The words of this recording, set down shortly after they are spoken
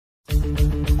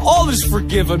All is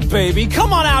forgiven, baby.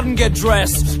 Come on out and get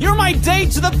dressed. You're my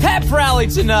date to the pep rally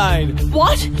tonight.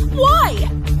 What? Why?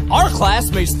 Our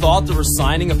classmates thought they were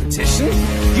signing a petition.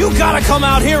 You gotta come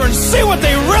out here and see what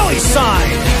they really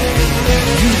signed.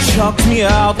 You chucked me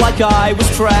out like I was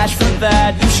trash. For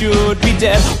that you should be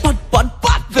dead. But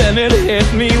then it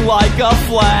hit me like a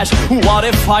flash. What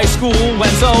if high school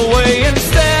went away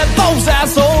instead? Those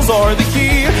assholes are the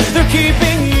key. They're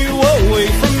keeping you away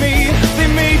from me. They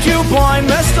made you blind,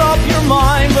 messed up your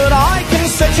mind, but I can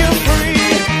set you free.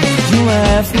 You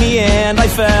left me and I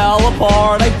fell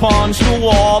apart. I punched a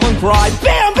wall and cried,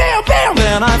 bam, bam, bam.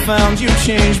 Then I found you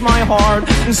changed my heart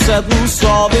and set loose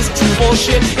all this true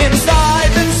bullshit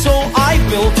inside. And so I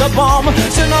built a bomb.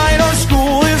 Tonight our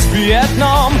school is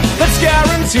Vietnam. Let's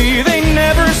guarantee they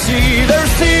never see their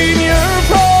senior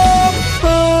prom.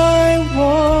 I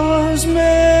was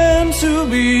meant to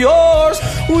be yours.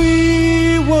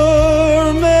 We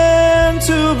were meant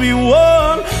to be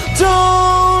one.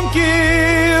 Don't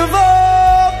give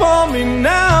up on me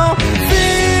now.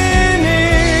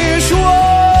 Finish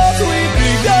what we've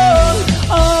begun.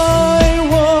 I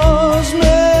was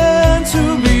meant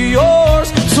to be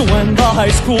yours. So when the high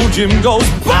school gym goes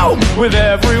boom, with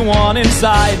everyone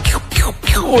inside,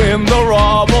 in the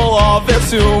rubble of their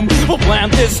tomb, we'll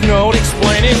plant this note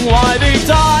explaining why they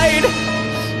died.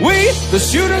 We, the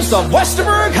students of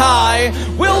Westerberg High,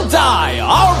 will die.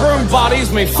 Our burned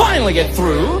bodies may finally get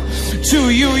through. To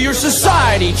you, your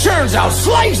society churns out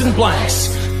slaves and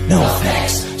blanks. No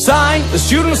thanks. Signed, the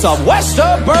students of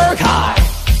Westerberg High.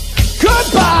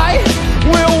 Goodbye.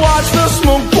 We'll watch the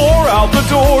smoke pour out the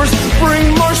doors.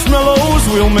 Bring marshmallows,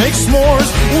 we'll make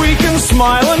s'mores. We can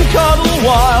smile and cuddle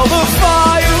while the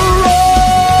fire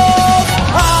rolls.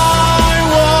 I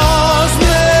was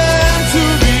meant to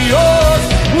be yours.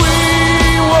 We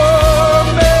were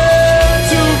meant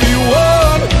to be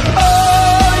one.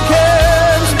 I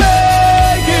can't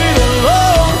make it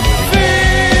alone.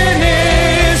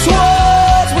 Finish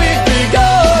what we've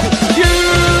begun. You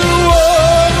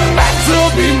were meant to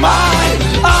be mine.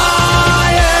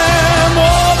 I am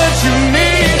all that you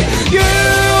need. You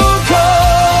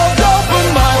could open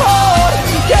my heart.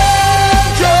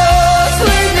 Can't just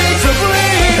leave me to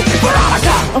bleed.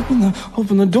 Veronica!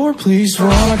 Open the door, please.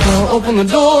 Veronica, open the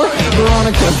door.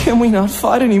 Veronica, can we not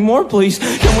fight anymore, please?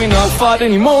 Can we not fight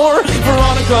anymore?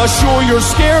 Veronica, sure you're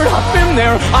scared. I've been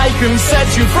there. I can set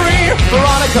you free.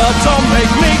 Veronica, don't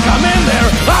make me come in there.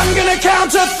 I'm gonna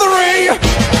count to 3.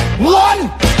 1,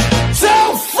 2,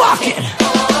 fuck it!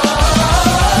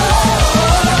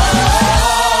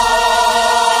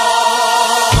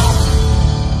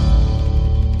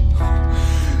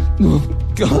 No,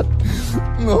 God,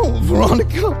 no,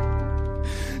 Veronica.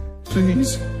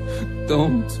 Please,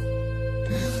 don't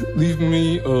leave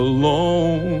me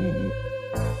alone.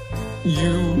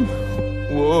 You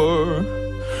were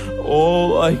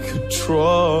all I could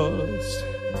trust.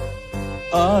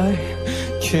 I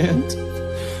can't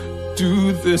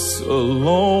do this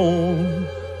alone.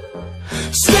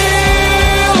 Still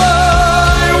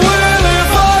I will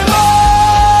if I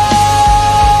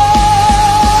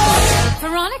must.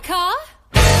 Veronica?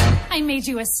 I made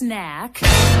you a snack.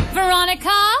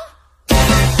 Veronica?